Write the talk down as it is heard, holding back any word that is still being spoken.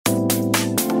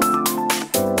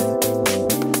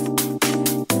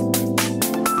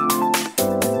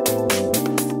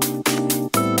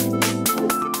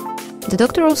The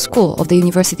Doctoral School of the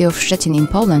University of Szczecin in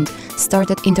Poland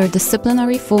started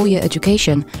interdisciplinary four-year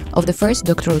education of the first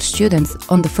doctoral students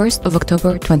on the 1st of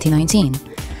October 2019.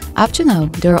 Up to now,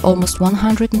 there are almost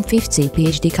 150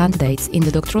 PhD candidates in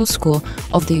the Doctoral School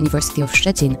of the University of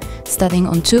Szczecin, studying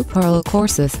on two parallel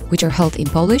courses which are held in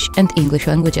Polish and English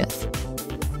languages.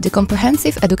 The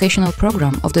comprehensive educational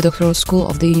program of the Doctoral School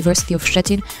of the University of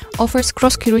Szczecin offers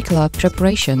cross-curricular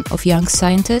preparation of young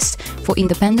scientists for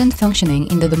independent functioning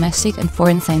in the domestic and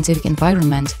foreign scientific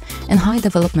environment and high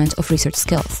development of research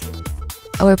skills.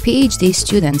 Our PhD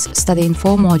students study in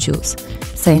four modules: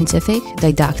 scientific,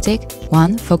 didactic,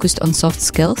 one focused on soft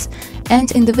skills,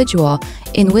 and individual,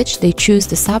 in which they choose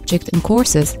the subject and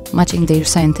courses matching their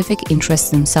scientific interests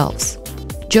themselves.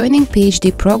 Joining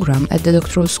PhD program at the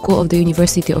Doctoral School of the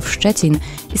University of Szczecin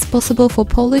is possible for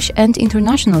Polish and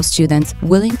international students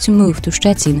willing to move to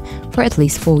Szczecin for at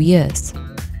least 4 years.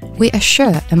 We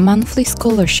assure a monthly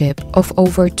scholarship of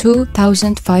over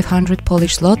 2,500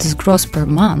 Polish zlotys gross per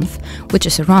month, which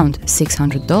is around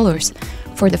 $600,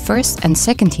 for the first and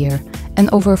second year, and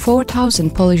over 4,000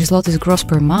 Polish zlotys gross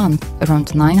per month, around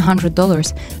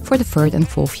 $900, for the third and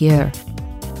fourth year.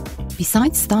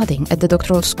 Besides studying at the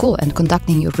doctoral school and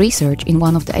conducting your research in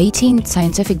one of the 18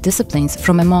 scientific disciplines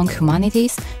from among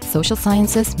humanities, social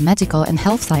sciences, medical and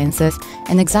health sciences,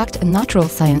 and exact and natural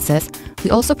sciences, we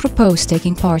also propose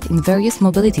taking part in various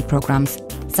mobility programs,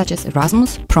 such as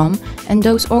Erasmus, PROM, and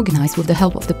those organized with the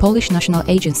help of the Polish National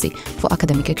Agency for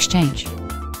Academic Exchange.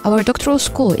 Our doctoral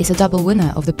school is a double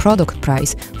winner of the Product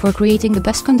Prize for creating the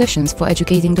best conditions for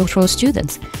educating doctoral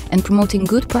students and promoting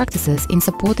good practices in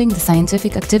supporting the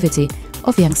scientific activity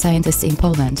of young scientists in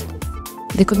Poland.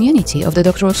 The community of the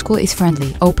doctoral school is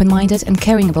friendly, open-minded and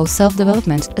caring about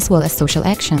self-development as well as social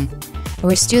action.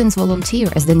 Our students volunteer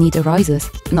as the need arises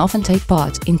and often take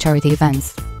part in charity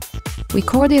events. We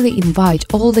cordially invite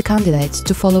all the candidates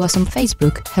to follow us on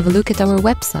Facebook, have a look at our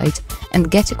website,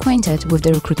 and get acquainted with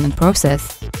the recruitment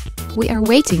process. We are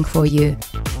waiting for you!